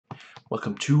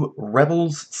Welcome to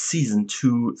Rebels Season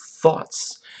 2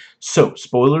 Thoughts. So,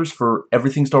 spoilers for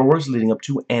everything Star Wars leading up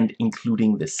to and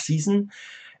including this season.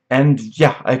 And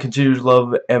yeah, I continue to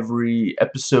love every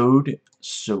episode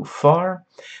so far.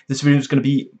 This video is going to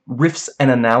be riffs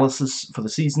and analysis for the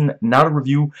season, not a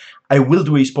review. I will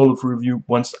do a spoiler-free review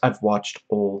once I've watched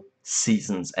all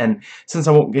seasons. And since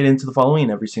I won't get into the following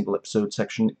in every single episode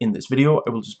section in this video, I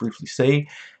will just briefly say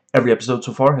every episode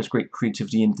so far has great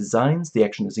creativity and designs. The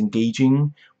action is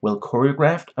engaging, well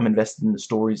choreographed. I'm invested in the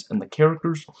stories and the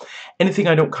characters. Anything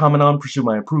I don't comment on, presume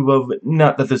I approve of.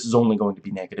 Not that this is only going to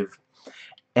be negative.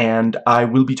 And I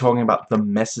will be talking about the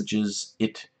messages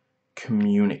it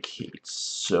communicates.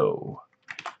 So,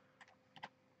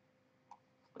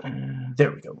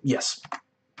 there we go. Yes.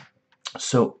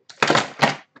 So,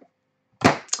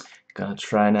 gonna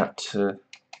try not to.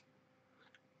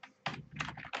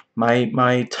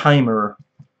 My timer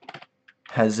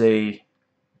has a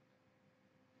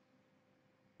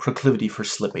proclivity for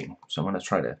slipping, so I'm gonna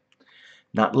try to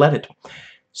not let it.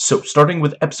 So, starting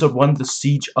with Episode 1, The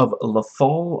Siege of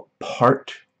Lothal,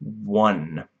 Part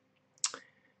 1.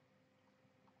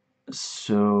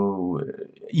 So,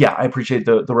 yeah, I appreciate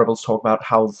the Rebels talk about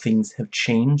how things have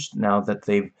changed now that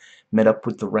they've met up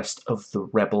with the rest of the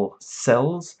Rebel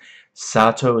cells.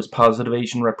 Sato is positive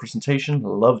Asian representation.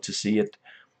 Love to see it.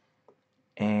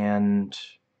 And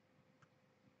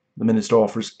the Minister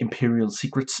offers Imperial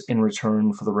secrets in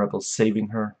return for the Rebels saving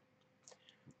her.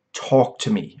 Talk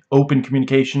to me. Open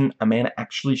communication. A man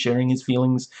actually sharing his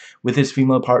feelings with his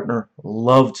female partner.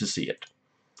 Love to see it.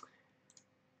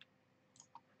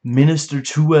 Minister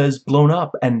Tua is blown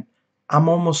up, and I'm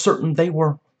almost certain they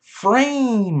were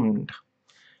framed.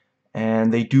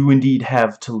 And they do indeed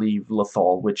have to leave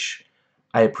Lothal, which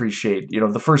I appreciate. You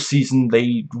know, the first season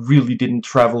they really didn't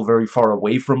travel very far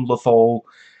away from Lothal.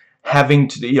 Having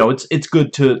to, you know, it's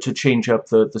good to change up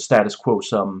the status quo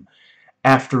some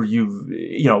after you've,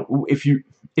 you know, if you,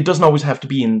 it doesn't always have to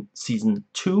be in Season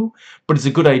 2, but it's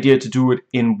a good idea to do it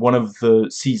in one of the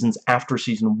seasons after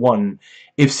Season 1,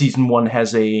 if Season 1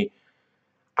 has a,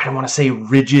 I don't want to say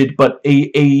rigid, but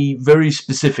a very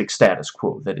specific status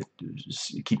quo that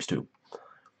it keeps to.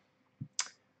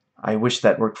 I wish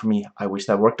that worked for me. I wish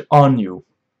that worked on you.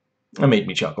 That made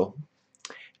me chuckle.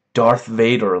 Darth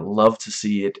Vader, love to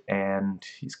see it, and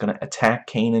he's going to attack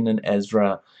Kanan and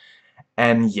Ezra.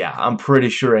 And yeah, I'm pretty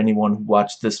sure anyone who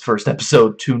watched this first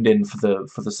episode tuned in for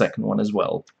the second one as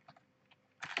well.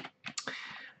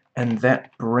 And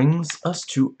that brings us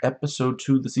to Episode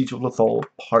 2, The Siege of Lothal,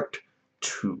 Part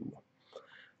 2.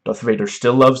 Darth Vader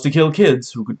still loves to kill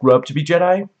kids who could grow up to be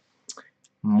Jedi.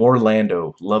 More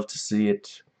Lando, love to see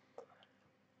it.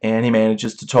 And he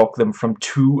manages to talk them from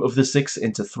 2 of the 6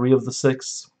 into 3 of the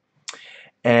 6.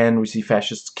 And we see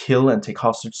fascists kill and take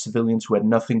hostage civilians who had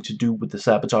nothing to do with the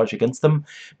sabotage against them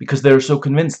because they're so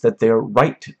convinced that they're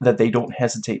right that they don't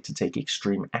hesitate to take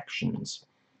extreme actions.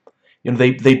 You know,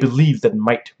 they believe that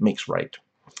might makes right.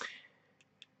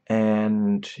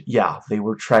 And yeah, they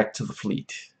were tracked to the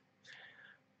fleet.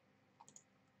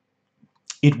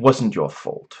 It wasn't your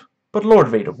fault, but Lord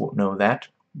Vader won't know that.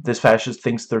 This fascist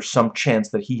thinks there's some chance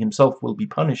that he himself will be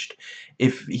punished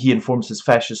if he informs his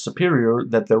fascist superior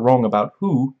that they're wrong about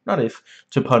who, not if,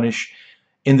 to punish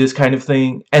in this kind of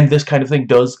thing, and this kind of thing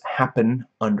does happen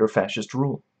under fascist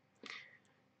rule.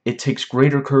 It takes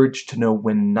greater courage to know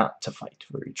when not to fight,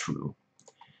 very true.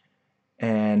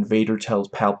 And Vader tells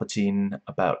Palpatine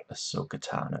about Ahsoka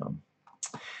Tano.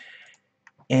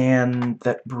 And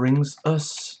that brings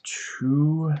us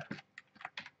to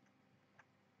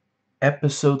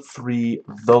Episode 3,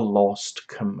 The Lost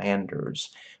Commanders.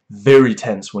 Very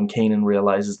tense when Kanan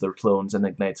realizes they're clones and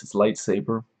ignites his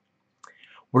lightsaber.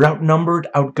 We're outnumbered,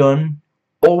 outgunned.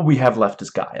 All we have left is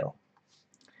guile.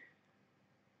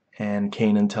 And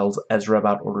Kanan tells Ezra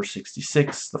about Order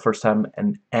 66, the first time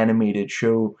an animated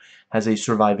show has a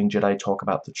surviving Jedi talk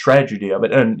about the tragedy of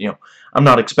it. And, you know, I'm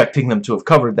not expecting them to have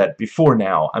covered that before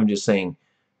now. I'm just saying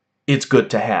it's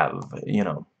good to have, you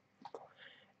know.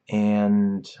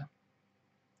 And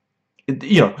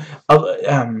you know,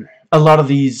 a lot of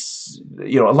these,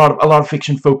 you know, a lot of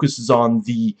fiction focuses on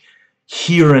the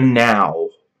here and now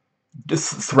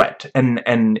threat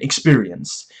and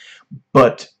experience,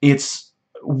 but it's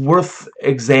worth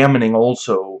examining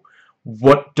also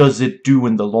what does it do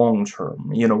in the long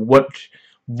term. You know,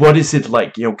 what is it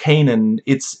like? You know, Kanan,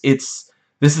 this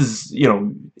is, you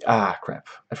know, crap.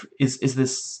 Is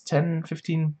this 10,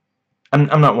 15? I'm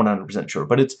not 100% sure,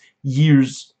 but it's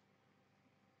years.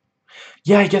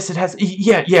 Yeah, I guess it has.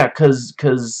 Yeah,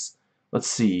 cause let's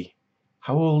see,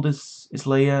 how old is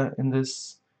Leia in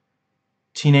this?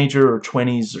 teenager or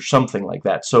 20s or something like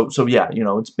that. So yeah, you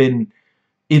know, it's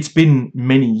been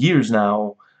many years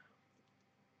now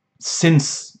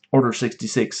since Order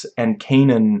 66, and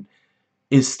Kanan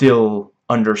is still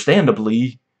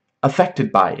understandably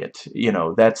affected by it. You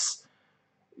know,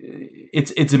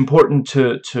 it's important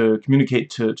to communicate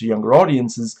to younger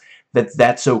audiences that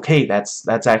that's okay.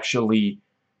 That's actually,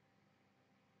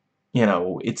 you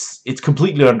know, it's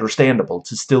completely understandable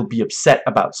to still be upset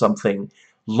about something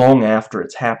long after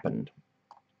it's happened.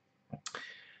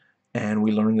 And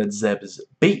we learn that Zeb is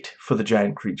bait for the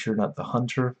giant creature, not the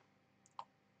hunter.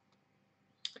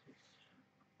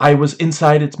 I was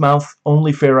inside its mouth.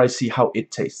 Only fair I see how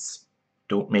it tastes.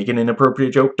 Don't make an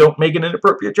inappropriate joke. Don't make an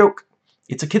inappropriate joke.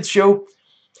 It's a kids show.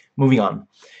 Moving on.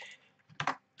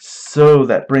 So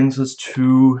that brings us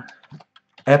to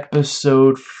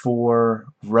Episode 4,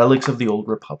 Relics of the Old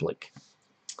Republic.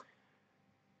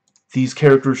 These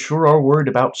characters sure are worried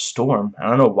about Storm. I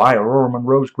don't know why Aurora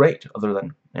Monroe's great, other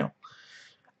than, you know,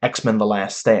 X-Men The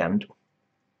Last Stand.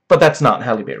 But that's not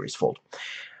Halle Berry's fault.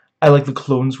 I like the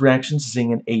clones' reactions to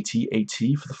seeing an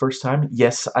AT-AT for the first time.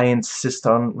 Yes, I insist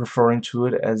on referring to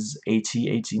it as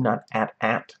AT-AT, not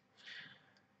AT-AT.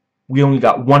 We only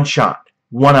got one shot,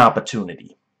 one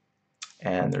opportunity.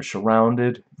 And they're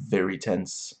surrounded, very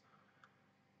tense.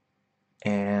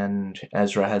 And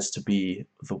Ezra has to be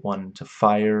the one to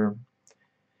fire.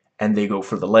 And they go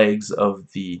for the legs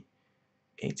of the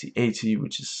AT-AT,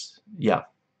 which is, yeah,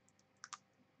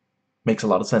 makes a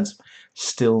lot of sense.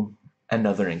 Still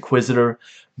another Inquisitor.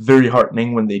 Very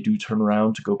heartening when they do turn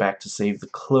around to go back to save the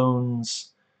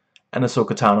clones. And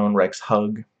Ahsoka Tano and Rex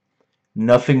hug.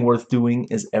 Nothing worth doing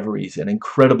is ever easy. An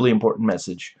incredibly important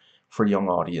message for young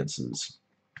audiences.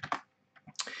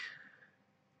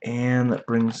 And that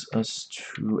brings us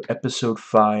to Episode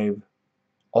 5.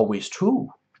 Always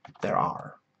true. There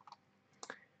are.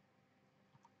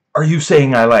 Are you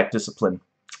saying I lack discipline?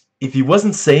 If he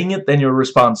wasn't saying it, then your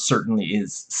response certainly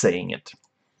is saying it.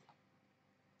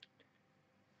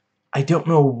 I don't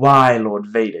know why Lord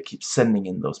Vader keeps sending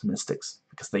in those mystics,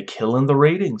 because they kill in the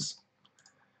ratings.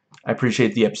 I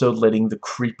appreciate the episode letting the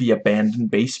creepy abandoned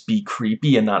base be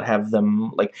creepy and not have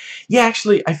them, like... Yeah,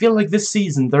 actually, I feel like this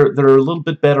season, they're a little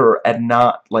bit better at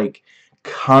not, like,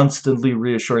 constantly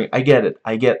reassuring. I get it.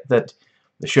 I get that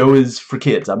the show is for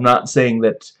kids. I'm not saying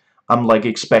that I'm, like,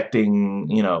 expecting,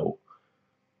 you know,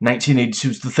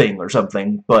 1982's The Thing or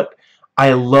something, but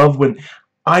I love when...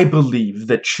 I believe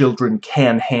that children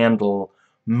can handle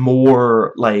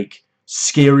more, like,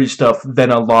 scary stuff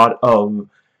than a lot of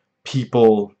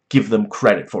people give them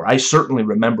credit for. I certainly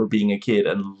remember being a kid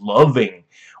and loving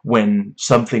when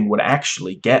something would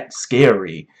actually get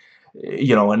scary,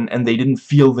 you know, and they didn't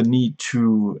feel the need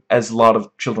to, as a lot of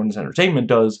children's entertainment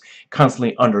does,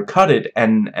 constantly undercut it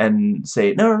and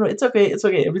say, no, it's okay,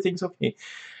 everything's okay.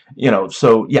 You know,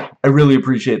 so, yeah, I really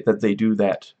appreciate that they do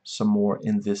that some more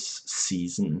in this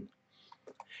season.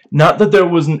 Not that there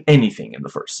wasn't anything in the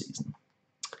first season.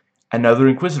 Another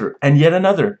Inquisitor, and yet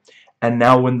another. And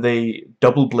now when they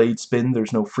double blade spin,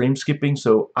 there's no frame skipping,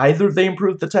 so either they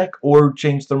improved the tech or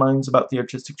changed their minds about the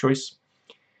artistic choice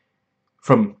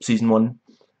from Season 1.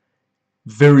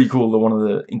 Very cool that one of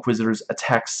the Inquisitors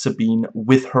attacks Sabine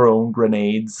with her own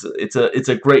grenades. It's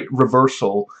a great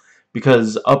reversal,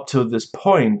 because up to this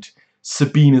point,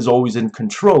 Sabine is always in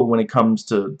control when it comes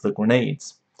to the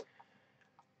grenades.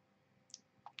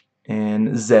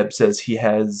 And Zeb says he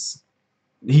is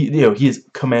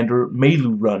Commander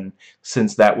Melu Run,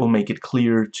 since that will make it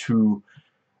clear to,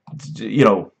 you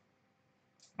know,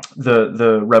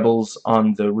 the rebels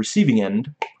on the receiving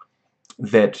end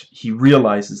that he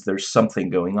realizes there's something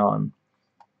going on.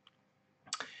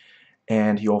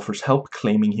 And he offers help,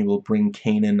 claiming he will bring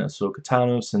Kanan, Ahsoka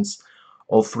Tano, since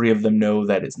all three of them know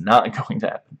that it's not going to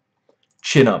happen.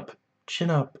 Chin up. Chin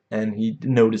up. And he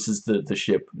notices the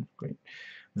ship. Great.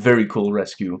 Very cool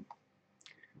rescue.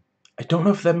 I don't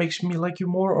know if that makes me like you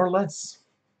more or less.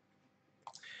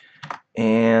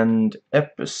 And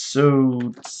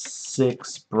Episode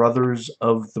 6, Brothers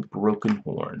of the Broken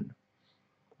Horn.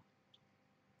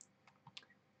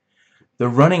 They're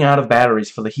running out of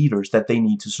batteries for the heaters that they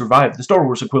need to survive. The Star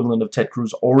Wars equivalent of Ted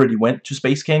Cruz already went to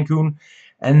Space Cancun,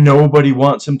 and nobody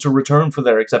wants him to return for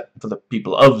there, except for the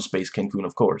people of Space Cancun,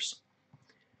 of course.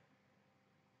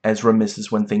 Ezra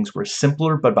misses when things were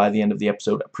simpler, but by the end of the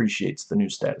episode appreciates the new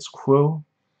status quo.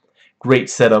 Great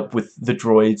setup with the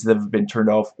droids that have been turned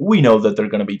off. We know that they're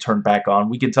going to be turned back on.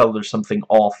 We can tell there's something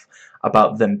off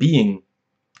about them being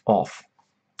off.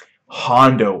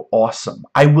 Hondo, awesome.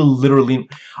 I will literally...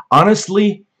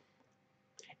 Honestly,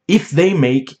 if they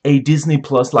make a Disney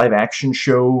Plus live-action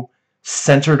show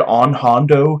centered on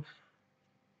Hondo,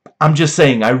 I'm just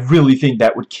saying, I really think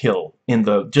that would kill in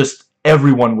the, just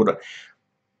everyone would.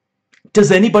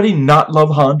 Does anybody not love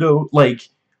Hondo? Like,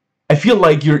 I feel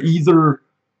like you're either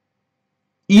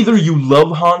you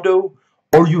love Hondo,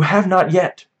 or you have not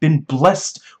yet been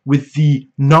blessed with the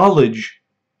knowledge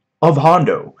of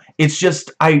Hondo. It's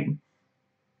just,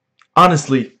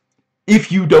 honestly,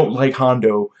 if you don't like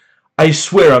Hondo, I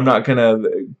swear I'm not gonna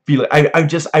be like,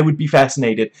 I would be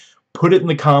fascinated. Put it in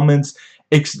the comments,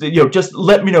 you know, just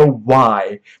let me know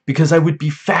why, because I would be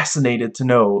fascinated to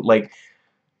know, like,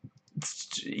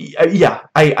 yeah,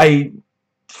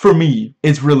 for me,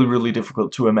 it's really, really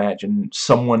difficult to imagine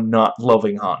someone not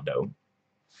loving Hondo.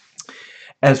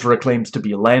 Ezra claims to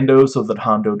be Lando so that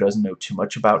Hondo doesn't know too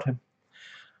much about him.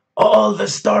 All the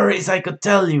stories I could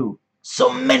tell you,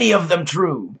 so many of them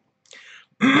true.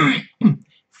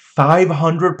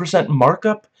 500%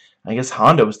 markup? I guess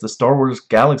Hondo is the Star Wars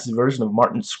Galaxy version of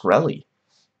Martin Shkreli.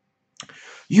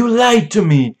 You lied to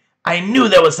me! I knew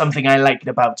there was something I liked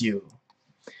about you!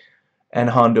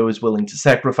 And Hondo is willing to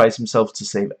sacrifice himself to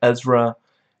save Ezra.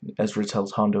 Ezra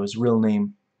tells Hondo his real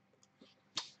name.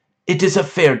 It is a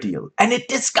fair deal, and it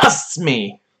disgusts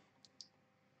me!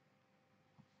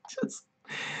 Just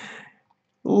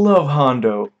love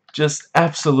Hondo. Just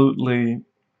absolutely.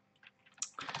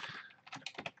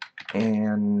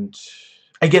 And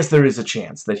I guess there is a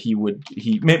chance that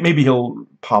maybe he'll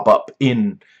pop up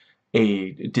in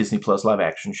a Disney Plus live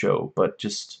action show, but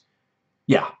just,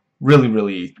 yeah, really,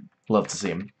 really love to see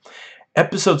him.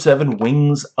 Episode 7,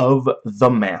 Wings of the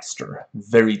Master.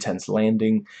 Very tense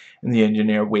landing, and the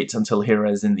engineer waits until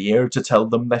Hera is in the air to tell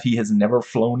them that he has never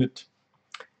flown it.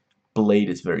 Blade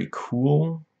is very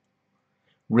cool.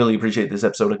 Really appreciate this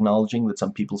episode acknowledging that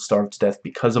some people starve to death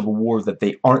because of a war that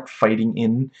they aren't fighting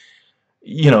in.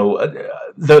 You know,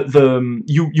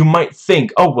 you might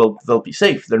think, oh, well, they'll be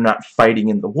safe. They're not fighting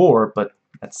in the war, but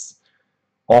that's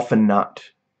often not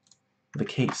the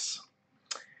case.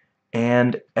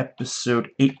 And episode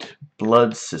 8,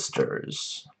 Blood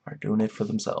Sisters, are doing it for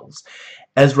themselves.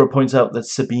 Ezra points out that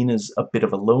Sabine is a bit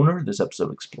of a loner. This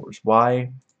episode explores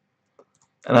why.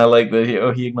 And I like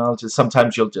that he acknowledges,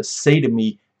 sometimes you'll just say to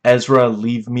me, Ezra,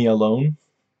 leave me alone.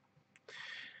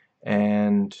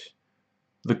 And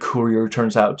the courier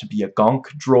turns out to be a gonk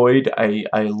droid.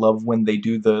 I love when they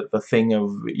do the thing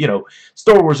of, you know,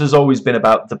 Star Wars has always been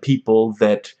about the people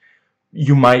that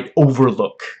you might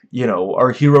overlook. You know,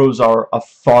 our heroes are a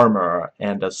farmer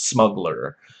and a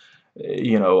smuggler.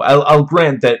 You know, I'll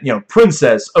grant that, you know,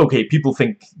 Princess, okay, people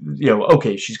think, you know,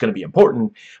 okay, she's going to be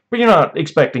important, but you're not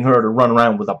expecting her to run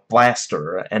around with a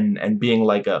blaster and being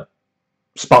like a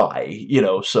spy, you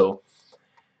know, so.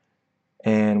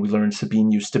 And we learn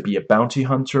Sabine used to be a bounty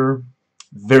hunter.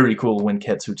 Very cool when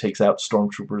Ketsu takes out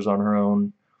stormtroopers on her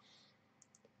own.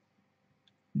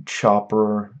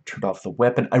 Chopper turned off the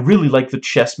weapon. I really like the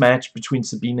chess match between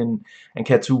Sabine and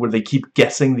Ketsu where they keep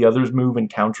guessing the other's move and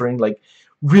countering. Like,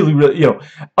 really, really, you know,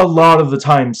 a lot of the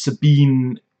time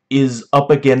Sabine is up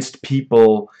against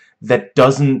people that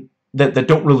don't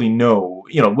really know.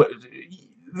 You know,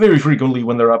 very frequently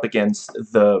when they're up against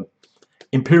the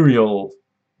Imperial,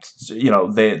 you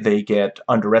know, they get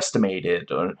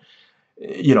underestimated, or,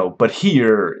 you know, but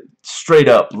here, straight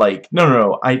up, like,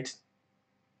 no, I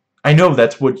know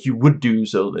that's what you would do,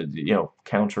 so that, you know,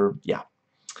 counter, yeah.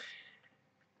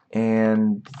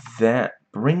 And that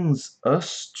brings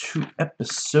us to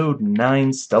episode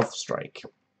 9, Stealth Strike,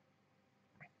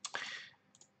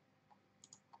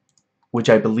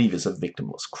 which I believe is a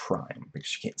victimless crime,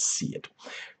 because you can't see it.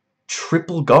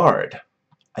 Triple Guard.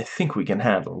 I think we can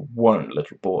handle one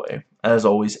little boy. As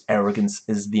always, arrogance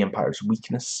is the Empire's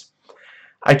weakness.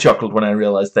 I chuckled when I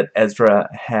realized that Ezra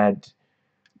had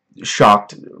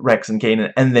shocked Rex and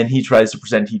Kanan, and then he tries to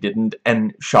pretend he didn't,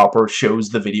 and Chopper shows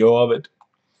the video of it.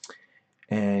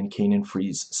 And Kanan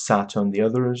frees Sato and the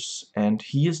others, and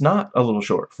he is not a little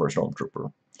short for a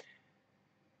stormtrooper.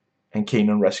 And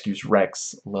Kanan rescues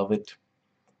Rex. Love it.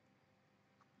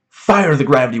 Fire the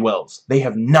gravity wells! They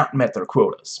have not met their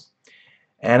quotas.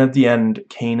 And at the end,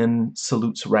 Kanan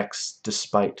salutes Rex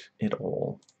despite it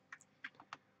all.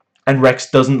 And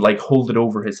Rex doesn't, like, hold it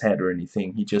over his head or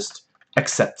anything. He just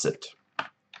accepts it.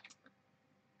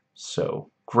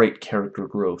 So, great character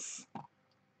growth.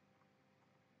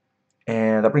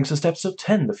 And that brings us to episode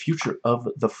 10, The Future of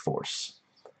the Force.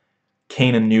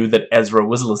 Kanan knew that Ezra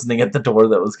was listening at the door.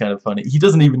 That was kind of funny. He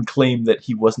doesn't even claim that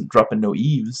he wasn't dropping no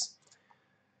eaves.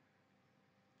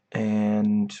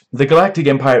 And the Galactic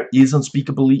Empire is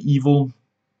unspeakably evil.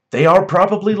 They are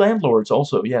probably landlords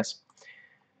also, yes.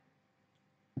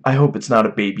 I hope it's not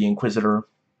a baby Inquisitor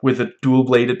with a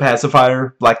dual-bladed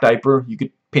pacifier, black diaper. You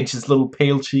could pinches little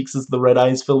pale cheeks as the red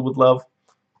eyes fill with love.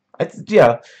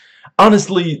 Yeah,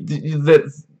 honestly,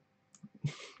 the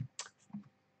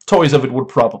toys of it would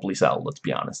probably sell, let's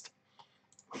be honest.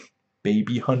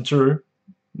 Baby Hunter,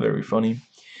 very funny.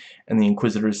 And the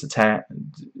Inquisitor's attacks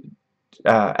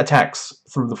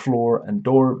through the floor and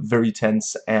door, very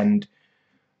tense and,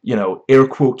 you know, air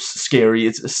quotes scary.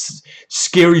 It's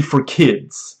scary for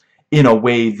kids in a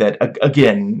way that,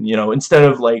 again, you know, instead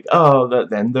of like, oh,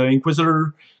 then the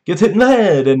Inquisitor gets hit in the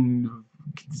head and,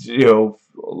 you know,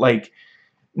 like,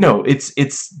 no,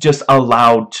 it's just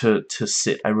allowed to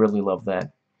sit. I really love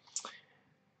that.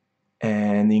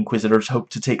 And the Inquisitors hope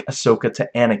to take Ahsoka to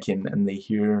Anakin, and they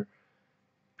hear,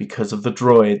 because of the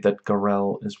droid, that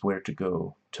Garel is where to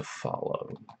go to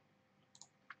follow.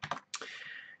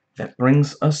 That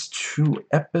brings us to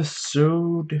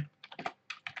episode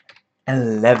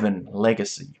 11,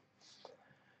 Legacy.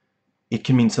 It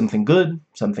can mean something good,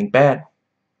 something bad,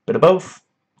 bit of both.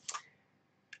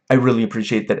 I really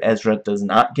appreciate that Ezra does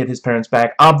not get his parents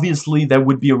back. Obviously, that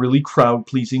would be a really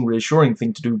crowd-pleasing, reassuring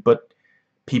thing to do, but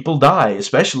people die,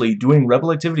 especially doing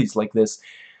rebel activities like this.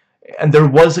 And there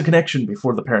was a connection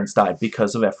before the parents died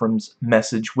because of Ephraim's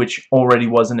message, which already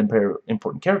was an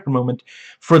important character moment.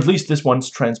 For at least this one's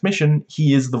transmission,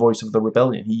 he is the voice of the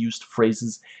rebellion. He used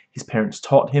phrases his parents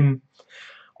taught him.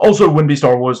 Also, it wouldn't be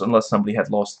Star Wars unless somebody had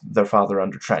lost their father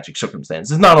under tragic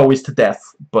circumstances. Not always to death,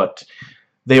 but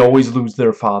they always lose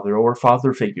their father or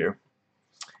father figure.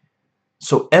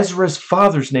 So Ezra's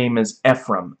father's name is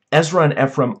Ephraim. Ezra and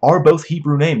Ephraim are both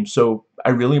Hebrew names, so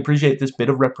I really appreciate this bit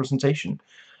of representation.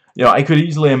 You know, I could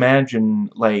easily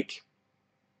imagine, like,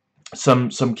 some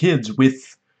kids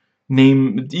with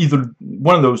either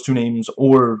one of those two names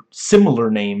or similar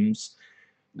names,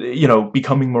 you know,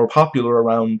 becoming more popular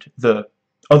around the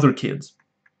other kids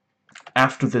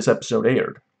after this episode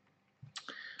aired.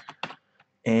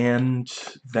 And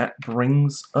that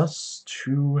brings us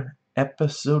to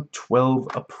episode 12,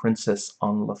 A Princess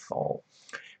on Lothal.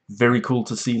 Very cool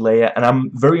to see Leia, and I'm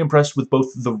very impressed with both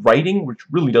the writing, which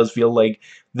really does feel like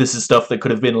this is stuff that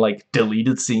could have been like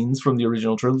deleted scenes from the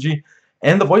original trilogy,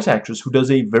 and the voice actress, who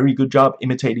does a very good job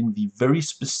imitating the very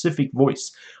specific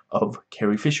voice of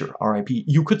Carrie Fisher, R.I.P.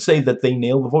 You could say that they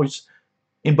nail the voice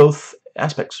in both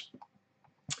aspects.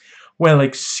 Well,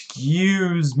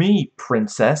 excuse me,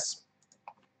 princess.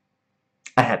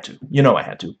 I had to. You know I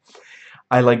had to.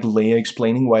 I like Leia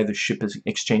explaining why the ship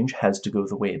exchange has to go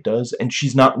the way it does, and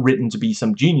she's not written to be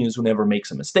some genius who never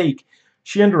makes a mistake.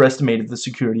 She underestimated the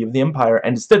security of the Empire,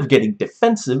 and instead of getting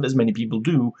defensive, as many people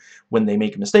do when they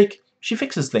make a mistake, she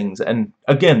fixes things. And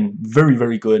again, very,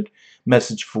 very good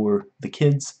message for the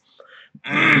kids.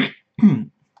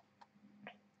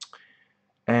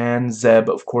 And Zeb,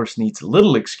 of course, needs a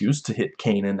little excuse to hit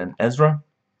Kanan and Ezra.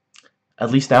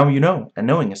 At least now you know, and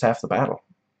knowing is half the battle.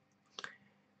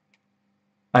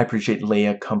 I appreciate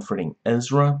Leia comforting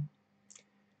Ezra.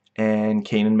 And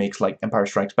Kanan makes like Empire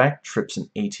Strikes Back, trips an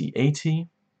AT-AT.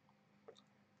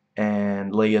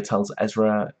 And Leia tells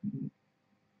Ezra,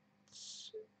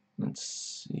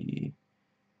 let's see,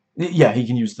 yeah, he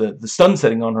can use the stun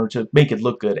setting on her to make it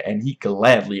look good, and he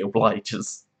gladly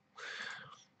obliges.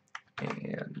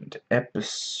 And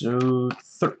episode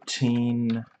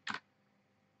 13,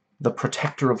 The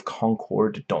Protector of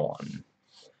Concord, Dawn.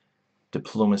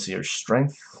 Diplomacy or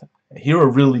strength. Hero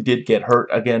really did get hurt.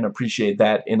 Again, appreciate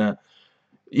that in a,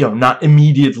 you know, not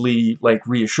immediately like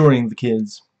reassuring the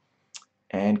kids.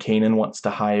 And Kanan wants to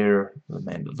hire the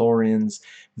Mandalorians.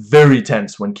 Very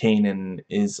tense when Kanan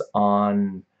is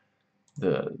on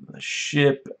the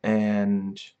ship,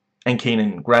 and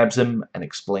Kanan grabs him and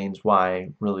explains why.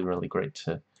 Really, really great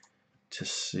to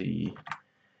see.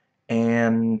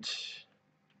 And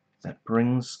that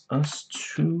brings us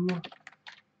to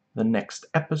the next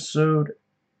episode,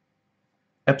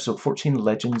 episode 14,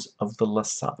 Legends of the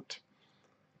Lasat.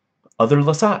 Other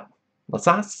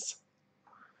Lasats.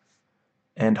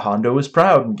 And Hondo is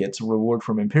proud and gets a reward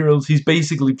from Imperials. He's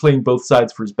basically playing both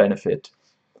sides for his benefit.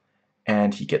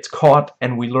 And he gets caught,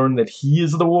 and we learn that he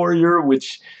is the warrior,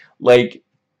 which, like,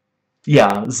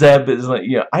 yeah, Zeb is like,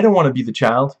 yeah, I don't want to be the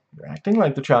child. You're acting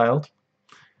like the child.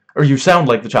 Or you sound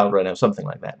like the child right now, something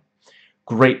like that.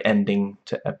 Great ending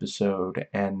to episode,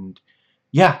 and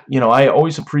yeah, you know, I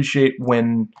always appreciate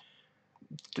when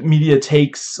media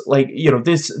takes, like, you know,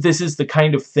 this is the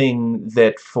kind of thing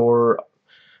that for,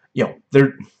 you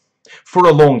know, for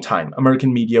a long time,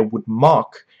 American media would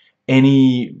mock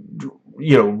any,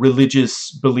 you know,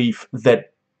 religious belief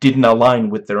that didn't align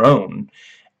with their own.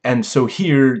 And so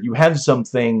here you have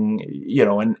something, you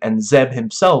know, and Zeb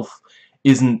himself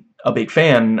isn't a big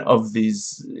fan of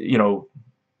these, you know,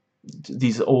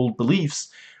 these old beliefs,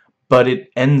 but it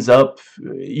ends up,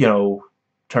 you know,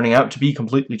 turning out to be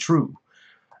completely true.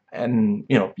 And,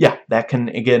 you know, yeah, that can,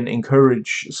 again,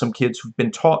 encourage some kids who've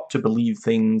been taught to believe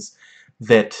things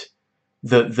that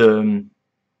the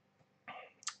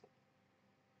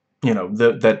you know,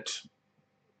 that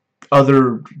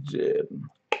other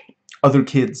other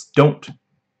kids don't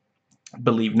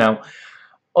believe. Now,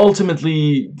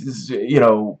 ultimately, you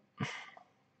know,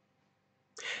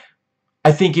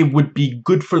 I think it would be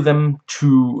good for them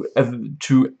to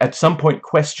at some point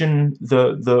question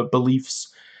the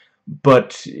beliefs,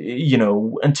 but, you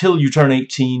know, until you turn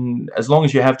 18, as long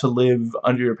as you have to live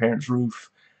under your parents' roof,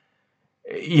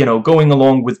 you know, going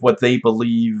along with what they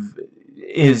believe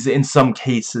is in some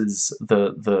cases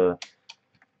the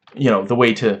you know, the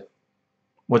way to,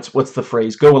 what's the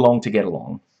phrase, go along to get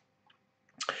along.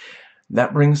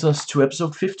 That brings us to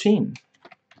episode 15,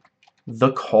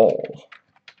 The Call.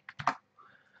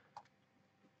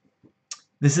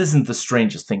 This isn't the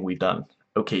strangest thing we've done.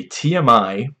 Okay,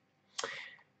 TMI,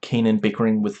 Kanan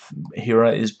bickering with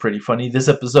Hera is pretty funny. This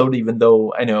episode, even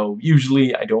though I know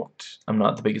usually I'm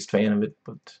not the biggest fan of it,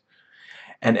 but...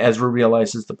 And Ezra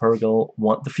realizes the Purrgil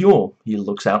want the fuel. He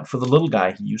looks out for the little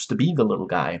guy. He used to be the little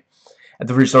guy. At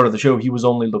the very start of the show, he was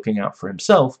only looking out for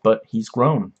himself, but he's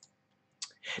grown.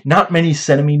 Not many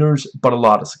centimeters, but a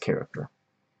lot as a character.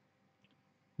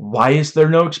 Why is there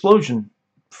no explosion?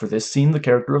 For this scene, the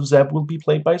character of Zeb will be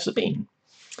played by Sabine.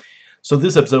 So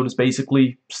this episode is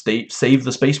basically save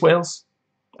the space whales.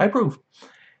 I approve.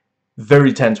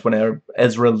 Very tense when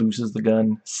Ezra loses the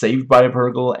gun, saved by a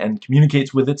Purrgil, and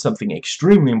communicates with it, something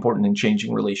extremely important in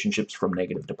changing relationships from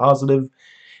negative to positive.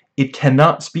 It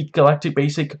cannot speak Galactic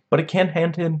Basic, but it can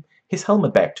hand him his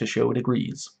helmet back to show it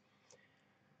agrees.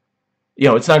 You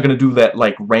know, it's not going to do that,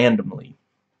 like, randomly.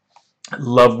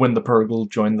 Love when the Purrgil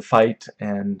joined the fight,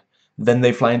 and then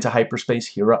they fly into hyperspace.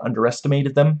 Hera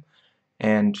underestimated them,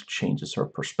 and changes her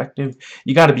perspective.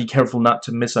 You gotta be careful not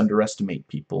to misunderestimate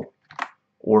people.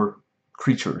 Or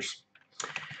creatures.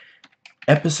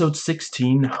 Episode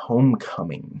 16,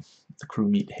 Homecoming. The crew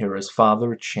meet Hera's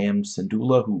father, Cham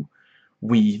Syndulla, who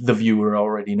we, the viewer,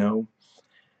 already know.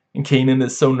 And Kanan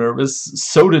is so nervous,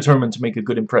 so determined to make a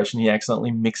good impression, he accidentally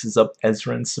mixes up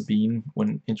Ezra and Sabine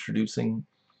when introducing.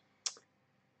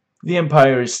 The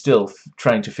Empire is still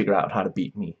trying to figure out how to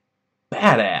beat me.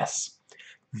 Badass.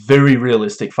 Very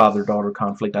realistic father-daughter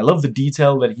conflict. I love the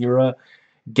detail that Hera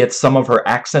gets some of her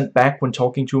accent back when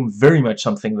talking to him, very much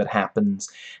something that happens,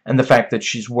 and the fact that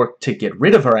she's worked to get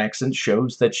rid of her accent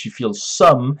shows that she feels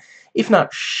some, if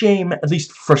not shame, at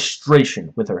least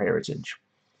frustration with her heritage.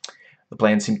 The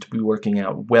plan seemed to be working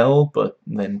out well, but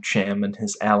then Cham and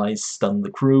his allies stun the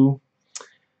crew,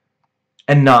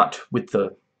 and not with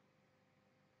the,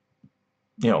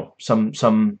 you know,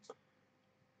 some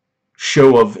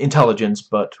show of intelligence,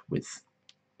 but with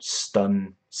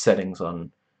stun settings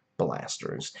on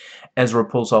blasters. Ezra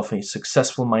pulls off a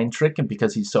successful mind trick, and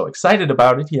because he's so excited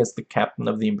about it, he has the captain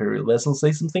of the Imperial vessel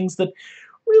say some things that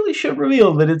really should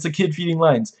reveal that it's a kid feeding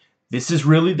lines. This is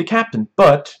really the captain,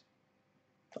 but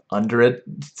under a,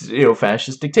 you know,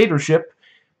 fascist dictatorship,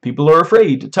 people are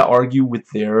afraid to argue with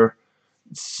their,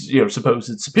 you know,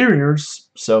 supposed superiors.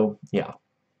 So yeah.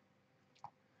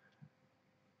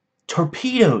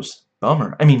 Torpedoes.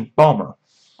 Bummer. I mean, bomber.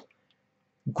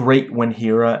 Great when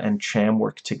Hera and Cham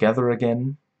work together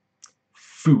again.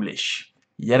 Foolish.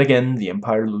 Yet again, the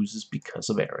Empire loses because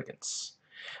of arrogance.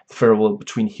 The farewell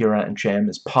between Hera and Cham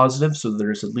is positive, so there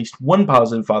is at least one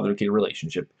positive father-kid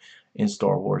relationship in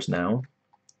Star Wars now.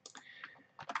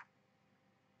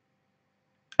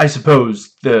 I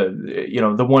suppose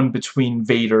the one between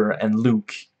Vader and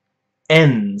Luke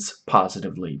ends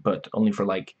positively, but only for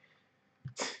like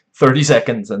 30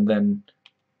 seconds and then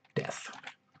death.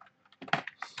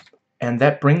 And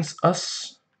that brings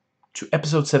us to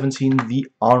episode 17, The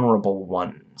Honorable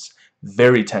Ones.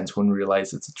 Very tense when we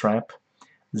realize it's a trap.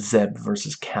 Zeb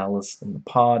versus Kallus in the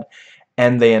pod,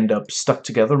 and they end up stuck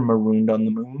together, marooned on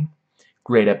the moon.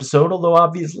 Great episode, although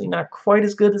obviously not quite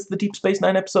as good as the Deep Space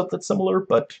Nine episode that's similar,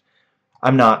 but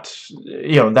I'm not,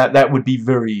 you know, that would be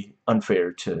very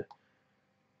unfair to,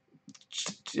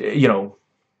 you know,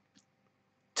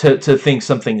 to think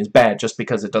something is bad just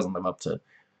because it doesn't live up to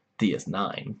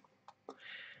DS9.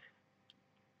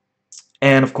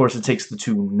 And, of course, it takes the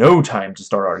two no time to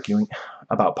start arguing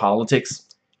about politics.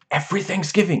 Every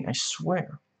Thanksgiving, I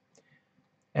swear.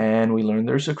 And we learn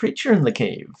there's a creature in the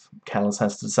cave. Kallus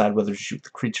has to decide whether to shoot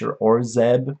the creature or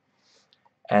Zeb.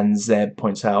 And Zeb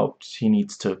points out he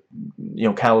needs to, you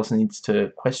know, Kallus needs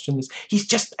to question this. He's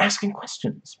just asking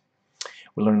questions.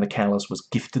 We learn that Callus was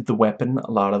gifted the weapon.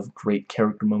 A lot of great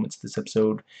character moments this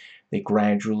episode. They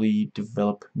gradually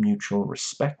develop mutual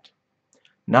respect.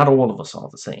 Not all of us are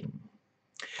the same.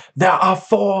 There are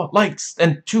 4 lights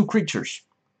and 2 creatures.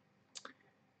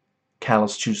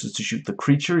 Callus chooses to shoot the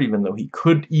creature, even though he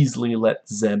could easily let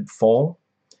Zeb fall.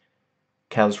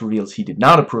 Callus reveals he did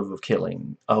not approve of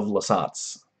killing of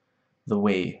Lasat's the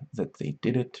way that they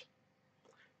did it.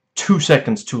 2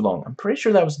 seconds too long. I'm pretty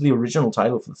sure that was the original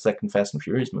title for the second Fast and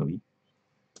Furious movie.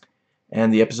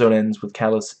 And the episode ends with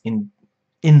Callus in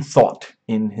thought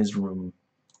in his room.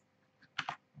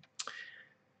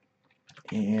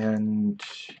 And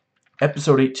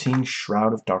episode 18,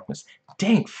 Shroud of Darkness.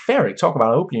 Dang, Ferric, talk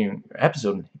about opening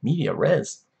episode in media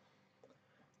res.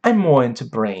 I'm more into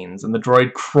brains, and the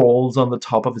droid crawls on the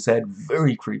top of his head.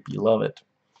 Very creepy, love it.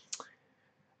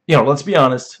 You know, let's be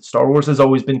honest, Star Wars has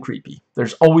always been creepy.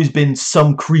 There's always been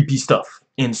some creepy stuff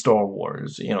in Star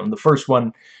Wars. You know, in the first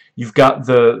one, you've got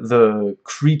the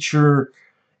creature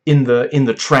in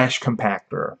the trash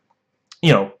compactor.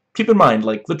 You know, keep in mind,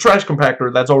 like, the trash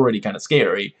compactor, that's already kind of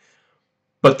scary.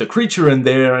 But the creature in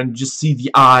there, and you just see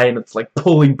the eye, and it's like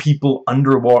pulling people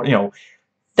underwater, you know,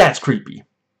 that's creepy.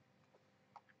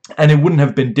 And it wouldn't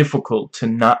have been difficult to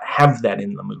not have that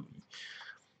in the movie.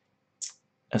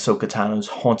 Ahsoka Tano's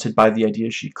haunted by the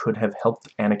idea she could have helped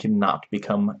Anakin not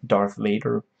become Darth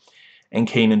Vader. And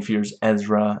Kanan fears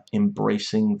Ezra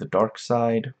embracing the dark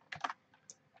side.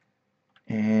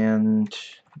 And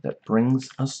that brings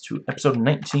us to episode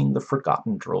 19, The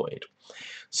Forgotten Droid.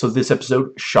 So this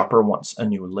episode, Chopper wants a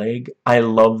new leg. I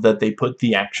love that they put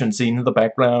the action scene in the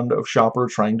background of Chopper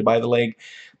trying to buy the leg.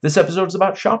 This episode is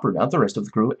about Chopper, not the rest of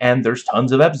the crew, and there's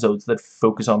tons of episodes that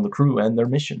focus on the crew and their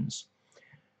missions.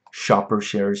 Chopper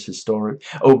shares his story.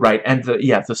 Oh, right, and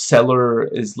the seller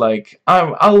is like,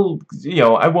 I'll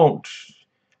I won't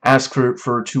ask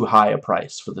for too high a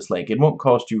price for this leg. It won't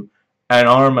cost you an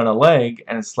arm and a leg,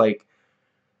 and it's like,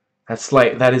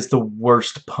 that is the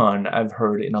worst pun I've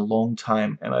heard in a long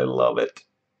time, and I love it.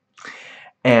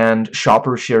 And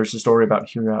Chopper shares the story about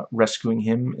Hera rescuing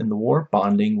him in the war,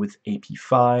 bonding with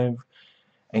AP5,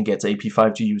 and gets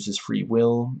AP5 to use his free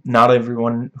will. Not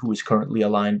everyone who is currently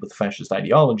aligned with fascist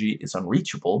ideology is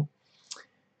unreachable.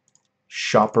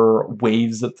 Chopper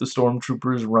waves at the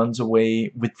stormtroopers, runs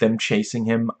away with them chasing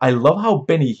him. I love how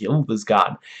Benny Hill this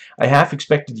got. I half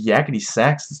expected Yakety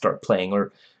Sax to start playing,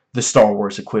 or the Star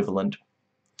Wars equivalent.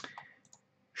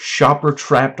 Chopper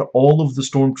trapped all of the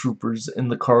stormtroopers in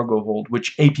the cargo hold,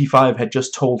 which AP5 had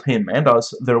just told him and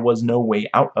us there was no way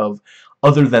out of,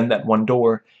 other than that one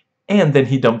door, and then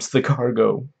he dumps the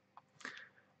cargo.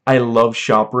 I love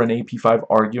Chopper and AP5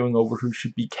 arguing over who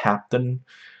should be captain.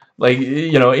 Like,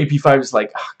 you know, AP5 is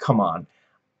like, oh, come on.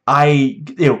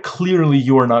 Clearly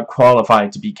you are not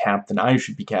qualified to be captain. I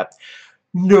should be captain.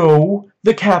 No,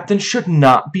 the captain should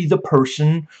not be the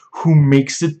person who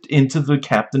makes it into the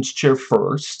captain's chair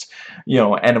first. You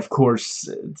know, and of course,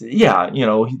 yeah, you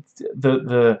know,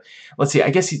 let's see,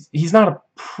 I guess he's not a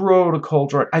protocol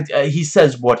droid. He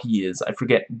says what he is. I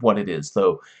forget what it is,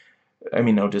 though. I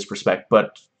mean, no disrespect,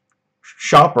 but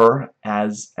Chopper,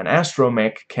 as an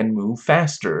astromech, can move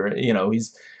faster. You know,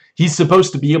 he's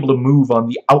supposed to be able to move on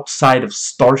the outside of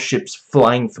starships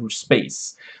flying through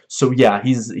space. So yeah,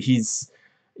 he's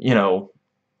you know,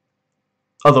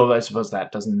 although I suppose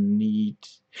that doesn't need...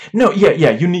 No,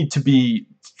 yeah, you need to be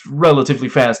relatively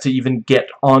fast to even get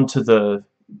onto the...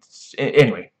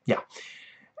 Anyway, yeah.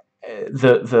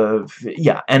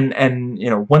 Yeah, and you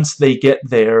know, once they get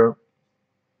there,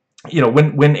 you know,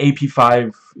 when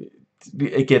AP5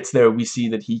 gets there, we see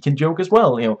that he can joke as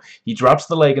well. You know, he drops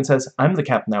the leg and says, "I'm the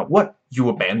captain now." What? You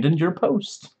abandoned your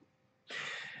post?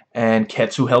 And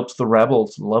Ketsu helps the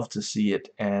rebels. Love to see it.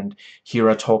 And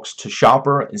Hera talks to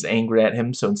Chopper, is angry at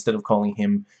him, so instead of calling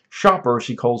him Chopper,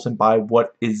 she calls him by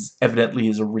what is evidently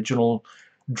his original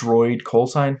droid call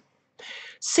sign.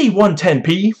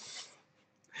 C-110P.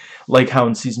 Like how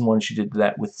in Season 1 she did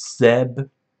that with Zeb.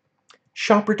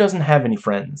 Chopper doesn't have any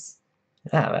friends.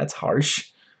 Yeah, that's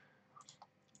harsh.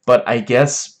 But I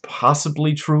guess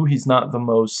possibly true. He's not the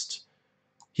most...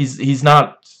 He's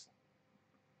not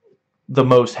the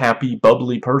most happy,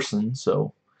 bubbly person,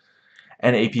 so...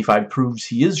 And AP5 proves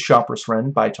he is Chopper's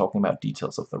friend by talking about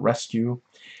details of the rescue.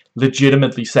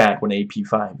 Legitimately sad when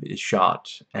AP5 is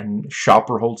shot, and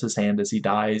Chopper holds his hand as he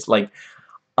dies. Like,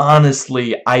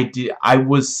 honestly, I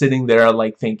was sitting there,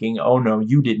 like, thinking, oh no,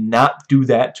 you did not do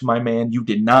that to my man. You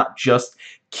did not just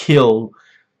kill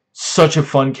such a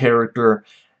fun character.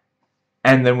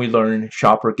 And then we learn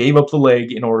Chopper gave up the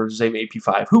leg in order to save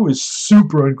AP5, who is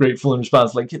super ungrateful in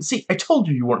response. Like, see, I told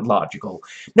you you weren't logical.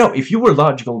 No, if you were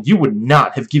logical, you would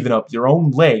not have given up your own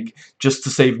leg just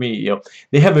to save me. You know,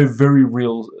 they have a very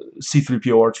real C-3PO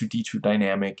R2-D2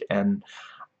 dynamic, and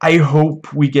I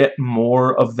hope we get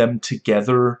more of them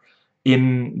together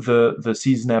in the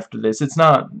season after this. It's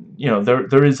not, you know,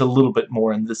 there is a little bit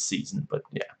more in this season, but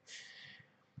yeah.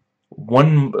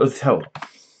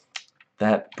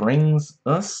 That brings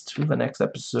us to the next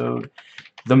episode,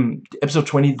 episode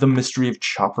 20, The Mystery of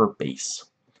Chopper Base.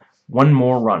 One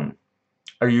more run.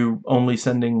 Are you only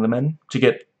sending the men to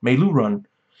get Melu Run?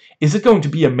 Is it going to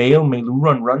be a male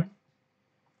Melu run?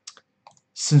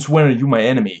 Since when are you my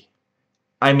enemy?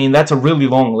 I mean, that's a really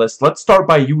long list. Let's start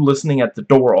by you listening at the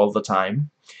door all the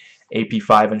time.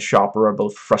 AP5 and Chopper are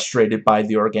both frustrated by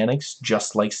the organics,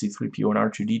 just like C-3PO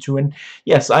and R2-D2. And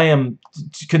yes, I am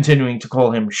continuing to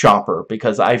call him Chopper,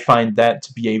 because I find that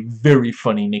to be a very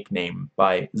funny nickname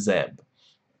by Zeb.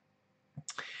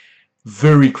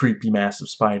 Very creepy massive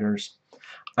spiders.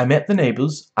 I met the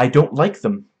neighbors. I don't like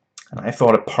them. And I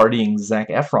thought a partying Zac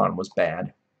Efron was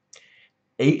bad.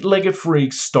 Eight-Legged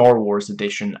Freak Star Wars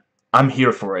Edition. I'm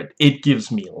here for it. It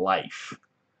gives me life.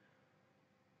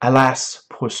 Alas,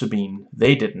 poor Sabine,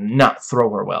 they did not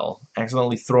throw her well,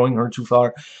 accidentally throwing her too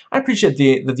far. I appreciate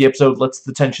that the episode lets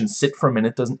the tension sit for a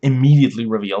minute, doesn't immediately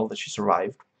reveal that she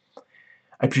survived.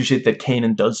 I appreciate that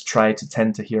Kanan does try to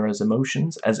tend to Hera's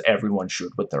emotions, as everyone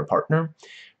should with their partner.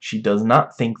 She does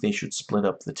not think they should split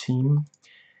up the team.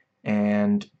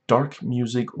 And dark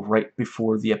music right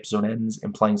before the episode ends,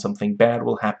 implying something bad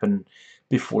will happen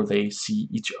before they see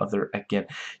each other again.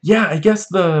 Yeah, I guess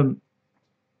the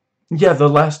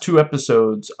last two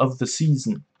episodes of the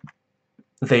season,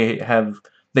 they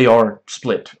are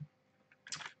split.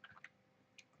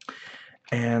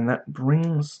 And that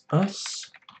brings us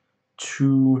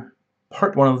to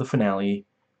part 1 of the finale,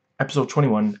 episode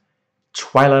 21,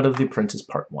 Twilight of the Apprentice,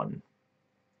 part 1.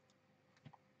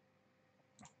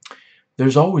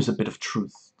 There's always a bit of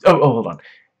truth. Oh, hold on.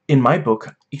 In my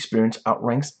book, experience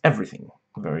outranks everything.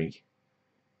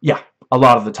 Yeah, a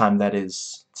lot of the time that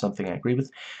is something I agree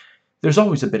with. There's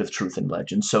always a bit of truth in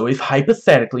legend, so if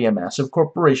hypothetically a massive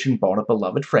corporation bought a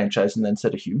beloved franchise and then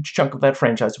said a huge chunk of that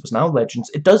franchise was now Legends,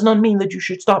 it does not mean that you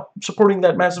should stop supporting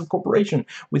that massive corporation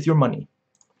with your money.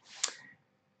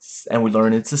 And we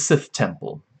learn it's a Sith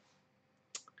temple.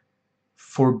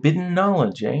 Forbidden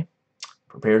knowledge, eh?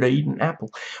 Prepare to eat an apple.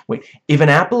 Wait, if an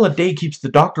apple a day keeps the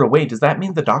doctor away, does that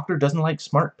mean the doctor doesn't like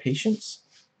smart patients?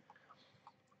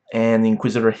 And the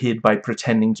Inquisitor hid by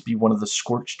pretending to be one of the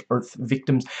scorched earth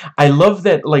victims. I love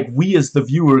that, like, we as the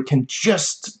viewer can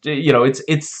just, you know,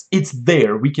 it's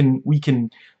there. We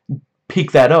can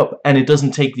pick that up, and it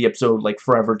doesn't take the episode like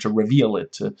forever to reveal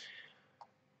it.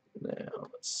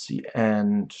 Let's see.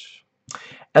 And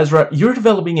Ezra, you're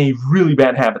developing a really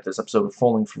bad habit this episode of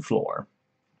falling through floor.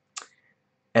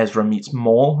 Ezra meets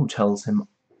Maul, who tells him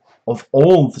of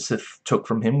all the Sith took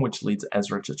from him, which leads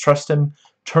Ezra to trust him,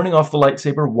 turning off the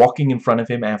lightsaber, walking in front of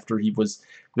him after he was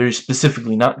very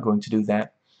specifically not going to do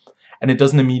that. And it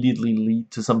doesn't immediately lead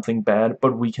to something bad,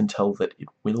 but we can tell that it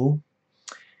will.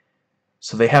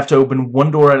 So they have to open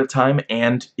one door at a time,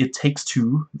 and it takes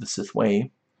two, the Sith way.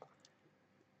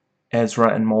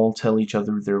 Ezra and Maul tell each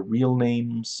other their real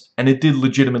names, and it did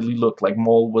legitimately look like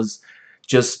Maul was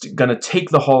just gonna take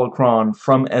the holocron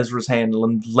from Ezra's hand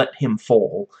and let him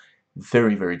fall.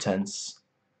 Very, very tense.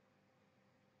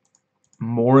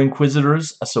 More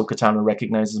Inquisitors. Ahsoka Tano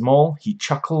recognizes Maul. He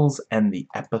chuckles, and the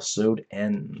episode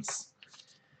ends.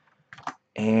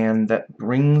 And that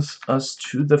brings us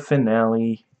to the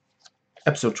finale.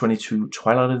 Episode 22,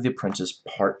 Twilight of the Apprentice,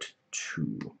 Part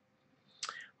 2.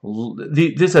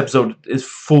 This episode is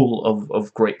full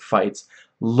of great fights.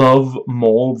 Love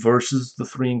Maul versus the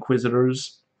three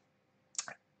Inquisitors.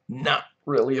 Not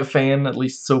really a fan, at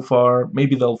least so far.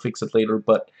 Maybe they'll fix it later,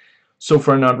 but so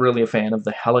far not really a fan of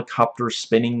the helicopter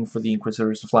spinning for the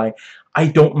Inquisitors to fly. I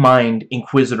don't mind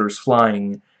Inquisitors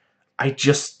flying. I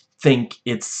just think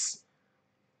it's...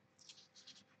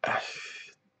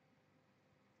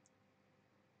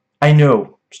 I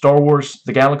know, Star Wars,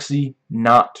 the galaxy,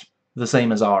 not the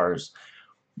same as ours.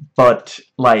 But,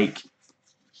 like,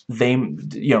 they,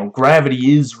 you know,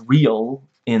 gravity is real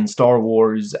in Star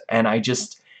Wars, and I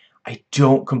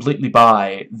don't completely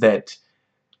buy that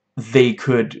they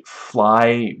could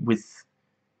fly with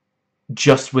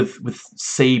just with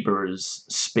sabers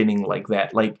spinning like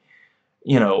that. Like,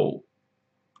 you know,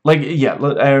 like, yeah,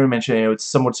 I already mentioned, you know, it's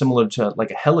somewhat similar to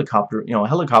like a helicopter. You know, a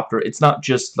helicopter, it's not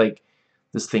just like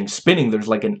this thing spinning. There's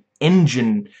like an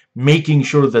engine making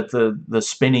sure that the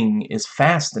spinning is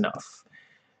fast enough.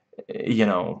 you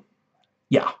know,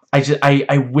 yeah,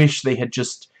 I wish they had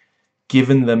just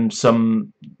given them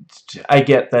some. I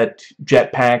get that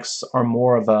jetpacks are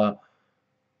more of a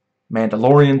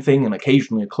Mandalorian thing and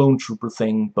occasionally a clone trooper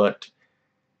thing, but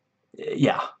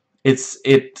yeah, it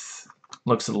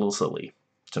looks a little silly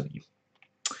to me.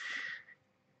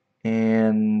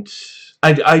 And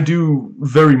I do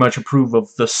very much approve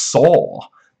of the saw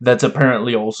that's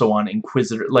apparently also on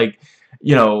Inquisitor. Like,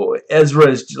 you know, Ezra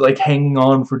is like hanging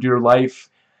on for dear life,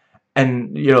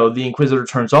 and you know the Inquisitor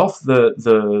turns off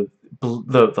the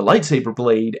lightsaber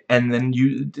blade, and then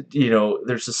you know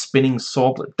there's a spinning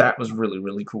saw blade. That was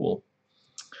really cool.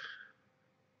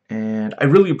 And I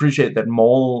really appreciate that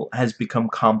Maul has become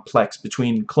complex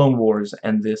between Clone Wars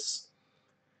and this.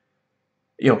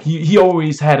 You know, he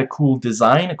always had a cool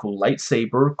design, a cool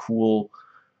lightsaber, cool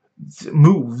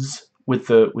moves with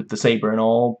the saber and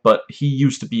all, but he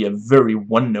used to be a very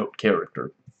one-note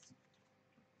character.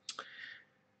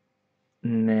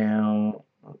 Now,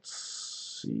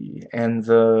 let's see, and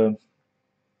the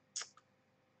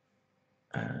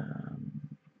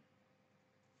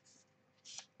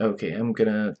okay, I'm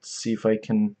gonna see if I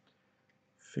can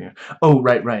figure. Oh,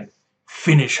 right.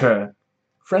 Finish her.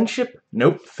 Friendship?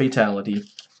 Nope. Fatality.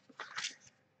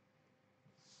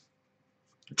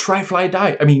 Try, fly,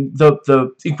 die. I mean,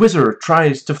 the Inquisitor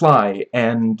tries to fly,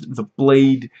 and the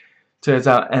blade turns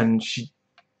out, and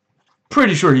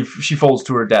pretty sure she falls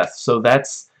to her death. So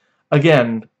that's,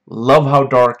 again, love how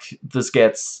dark this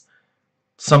gets.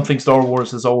 Something Star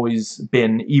Wars has always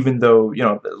been, even though, you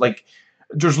know, like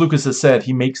George Lucas has said,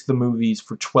 he makes the movies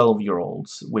for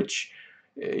 12-year-olds, which,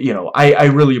 you know, I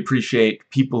really appreciate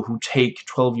people who take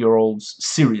 12-year-olds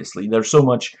seriously. There's so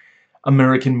much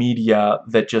American media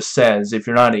that just says, if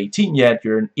you're not 18 yet,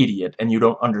 you're an idiot, and you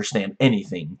don't understand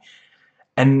anything.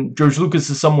 And George Lucas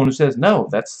is someone who says, no,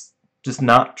 that's just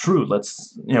not true.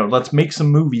 Let's make some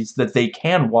movies that they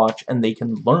can watch and they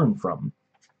can learn from.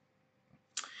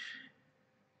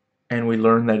 And we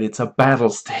learn that it's a battle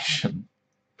station.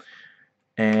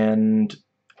 And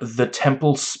the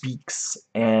temple speaks,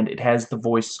 and it has the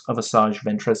voice of Asajj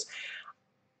Ventress.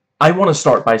 I want to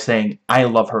start by saying I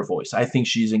love her voice. I think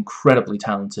she's incredibly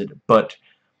talented, but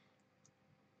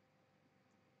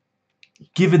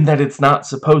given that it's not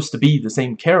supposed to be the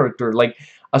same character, like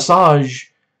Asajj,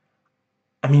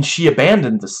 I mean, she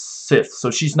abandoned the Sith, so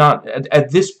she's not,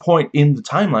 at this point in the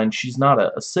timeline, she's not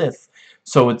a Sith,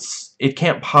 so it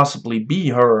can't possibly be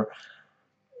her.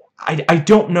 I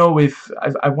don't know if,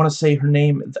 I want to say her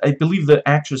name, I believe the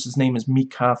actress's name is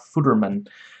Mika Futterman.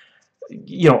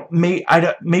 You know,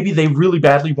 maybe they really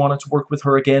badly wanted to work with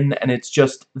her again, and it's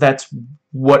just, that's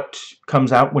what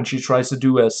comes out when she tries to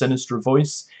do a sinister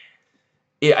voice.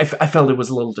 I felt it was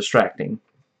a little distracting.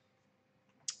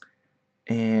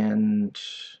 And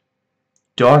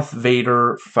Darth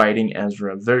Vader fighting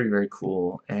Ezra, very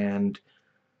cool, and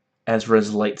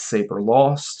Ezra's lightsaber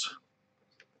lost.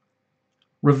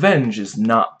 Revenge is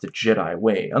not the Jedi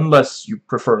way, unless you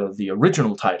prefer the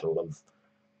original title of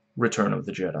Return of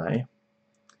the Jedi.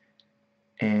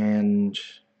 And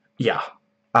yeah,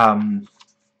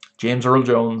 James Earl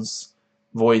Jones'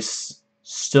 voice,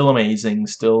 still amazing,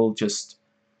 still just,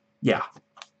 yeah.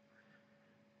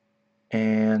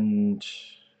 And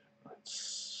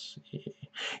let's see,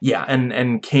 yeah,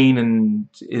 and Kanan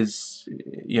is,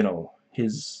 you know,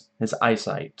 his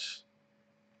eyesight,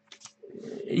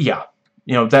 yeah,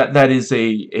 you know, that is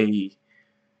a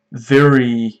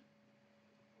very,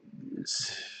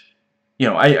 you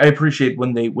know, I appreciate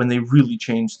when they really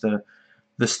change the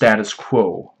status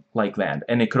quo like that,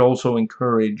 and it could also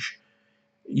encourage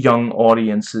young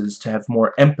audiences to have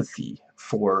more empathy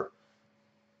for,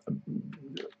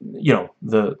 you know,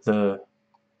 the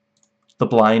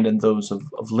blind and those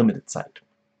of limited sight.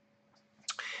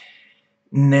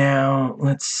 Now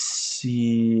let's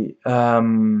see.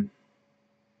 I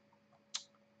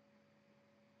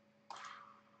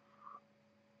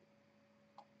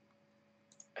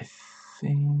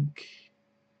think.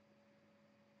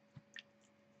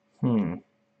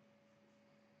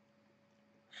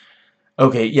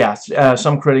 Okay, yeah.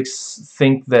 Some critics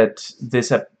think that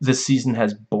this season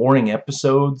has boring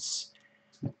episodes.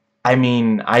 I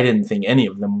mean, I didn't think any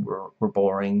of them were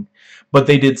boring, but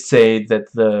they did say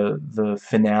that the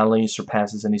finale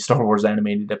surpasses any Star Wars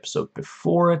animated episode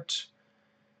before it.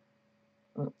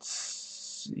 Let's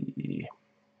see.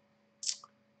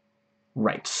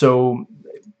 Right. So,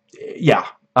 yeah.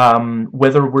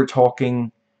 Whether we're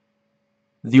talking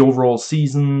the overall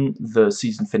season, the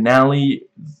season finale,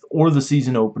 or the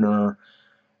season opener,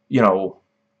 you know,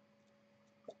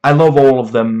 I love all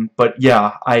of them, but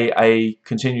yeah, I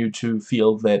continue to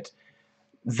feel that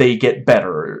they get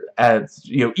better. As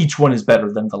you know, each one is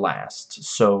better than the last.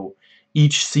 So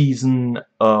each season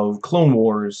of Clone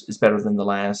Wars is better than the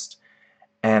last.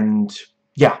 And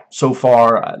yeah, so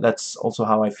far, that's also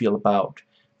how I feel about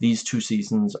these 2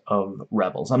 seasons of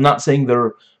Rebels. I'm not saying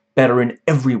they're better in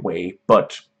every way,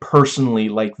 but personally,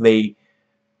 like,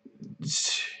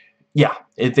 yeah,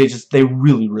 they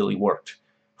really, really worked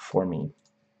for me.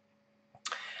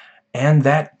 And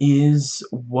that is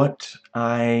what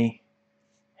I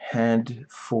had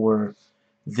for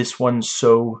this one.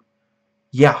 So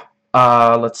yeah,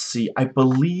 let's see, I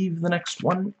believe the next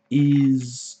one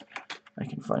is, I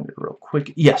can find it real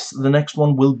quick. Yes, the next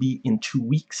one will be in 2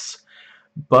 weeks,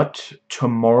 but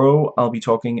tomorrow I'll be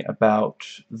talking about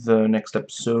the next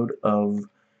episode of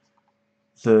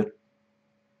the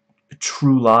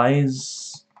True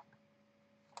Lies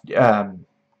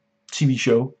TV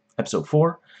show, episode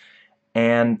 4.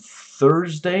 And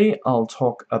Thursday, I'll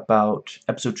talk about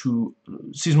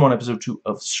season 1, episode 2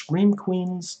 of Scream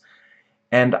Queens.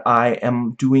 And I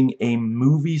am doing a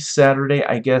movie Saturday,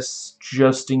 I guess,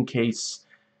 just in case.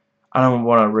 I don't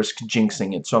want to risk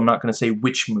jinxing it, so I'm not going to say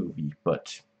which movie,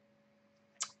 but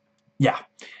yeah.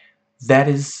 That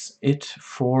is it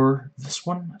for this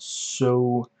one.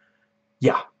 So,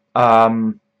 yeah.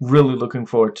 Really looking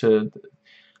forward to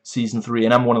Season 3,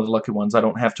 and I'm one of the lucky ones. I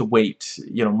don't have to wait,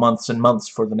 you know, months and months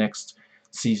for the next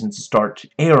season to start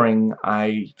airing.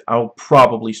 I'll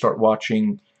probably start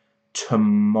watching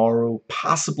tomorrow,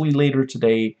 possibly later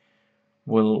today.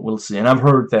 We'll see. And I've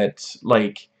heard that,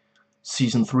 like,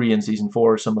 Season 3 and Season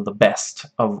 4 are some of the best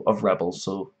of Rebels,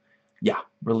 so yeah,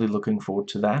 really looking forward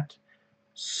to that.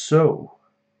 So,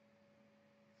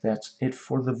 that's it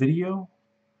for the video.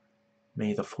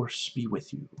 May the Force be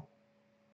with you.